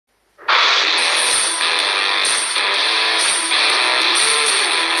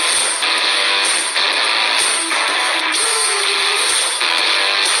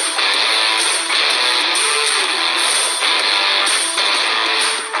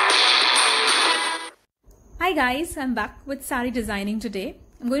Hi guys, I'm back with sari designing today.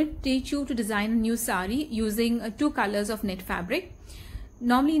 I'm going to teach you to design a new sari using two colors of net fabric.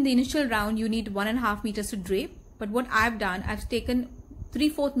 Normally in the initial round you need 1.5 meters to drape, but what I've done, I've taken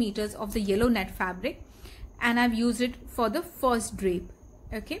 3/4 meters of the yellow net fabric and I've used it for the first drape.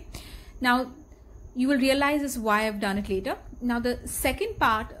 Okay, now you will realize this why I've done it later. Now the second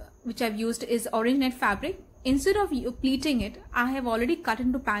part which I've used is orange net fabric. Instead of pleating it, I have already cut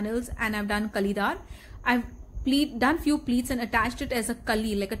into panels and I've done kalidar. I've done few pleats and attached it as a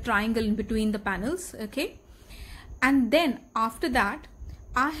kali, like a triangle in between the panels. Okay, and then after that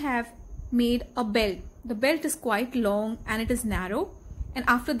I have made a belt. The belt is quite long and it is narrow, and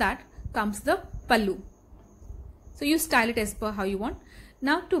after that comes the pallu. So you style it as per how you want.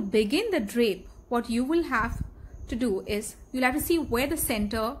 Now to begin the drape, what you will have to do is you'll have to see where the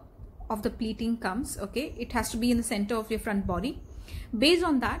center of the pleating comes. Okay, it has to be in the center of your front body. Based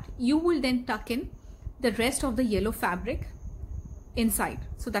on that, you will then tuck in the rest of the yellow fabric inside.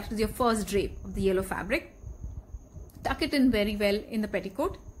 So that is your first drape of the yellow fabric. Tuck it in very well in the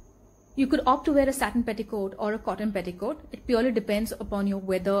petticoat. You could opt to wear a satin petticoat or a cotton petticoat. It purely depends upon your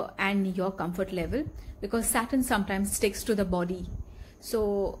weather and your comfort level, because satin sometimes sticks to the body. So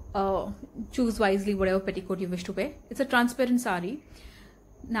choose wisely whatever petticoat you wish to wear. It's a transparent sari.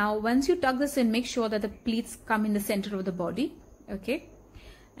 Now once you tuck this in, make sure that the pleats come in the center of the body. Okay,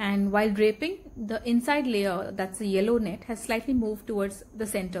 and while draping, the inside layer, that's the yellow net, has slightly moved towards the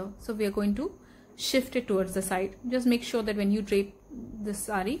center, so we are going to shift it towards the side. Just make sure that when you drape this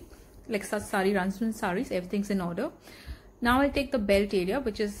sari, like such sari runs in saris, everything's in order. Now I'll take the belt area,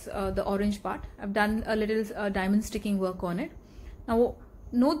 which is the orange part. I've done a little diamond sticking work on it. Now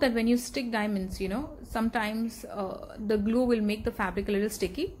note that when you stick diamonds, sometimes the glue will make the fabric a little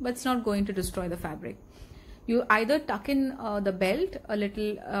sticky, but it's not going to destroy the fabric. You either tuck in the belt a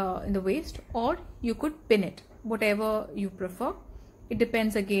little in the waist, or you could pin it, whatever you prefer. It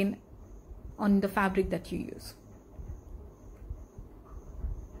depends again on the fabric that you use.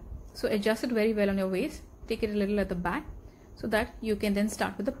 So adjust it very well on your waist. Take it a little at the back so that you can then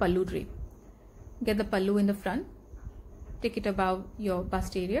start with the pallu drape. Get the pallu in the front. Take it above your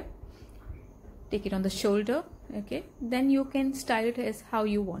bust area. Take it on the shoulder. Okay, then you can style it as how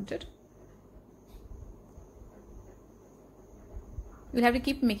you want it. You'll have to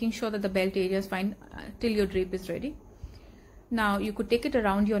keep making sure that the belt area is fine till your drape is ready. Now you could take it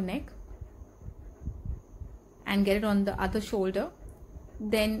around your neck and get it on the other shoulder.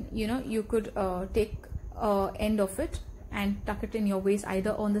 Then you could take end of it and tuck it in your waist,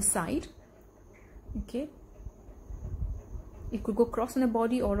 either on the side. Okay, it could go cross on the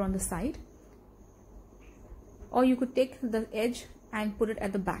body or on the side, or you could take the edge and put it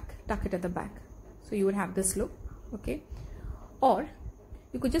at the back, tuck it at the back, so you would have this look. Okay, or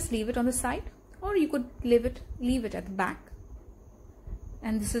you could just leave it on the side, or you could leave it at the back,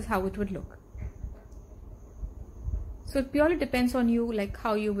 and this is how it would look. So it purely depends on you, like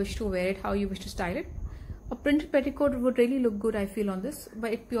how you wish to wear it, how you wish to style it. A printed petticoat would really look good, I feel, on this,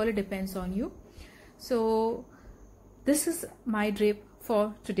 but it purely depends on you. So this is my drape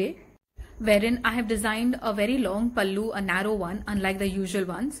for today, wherein I have designed a very long pallu, a narrow one, unlike the usual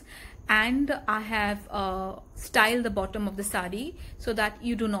ones, and I have styled the bottom of the sari so that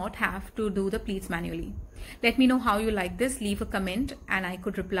you do not have to do the pleats manually. Let me know how you like this. Leave a comment and I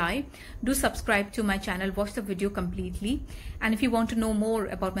could reply. Do subscribe to my channel, watch the video completely, and if you want to know more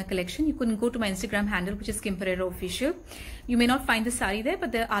about my collection, you can go to my Instagram handle, which is Kim Pereira Official. You may not find the sari there,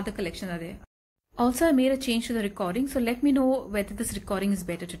 but there are other collections are there. Also, I made a change to the recording, so let me know whether this recording is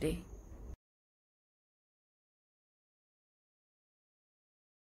better today.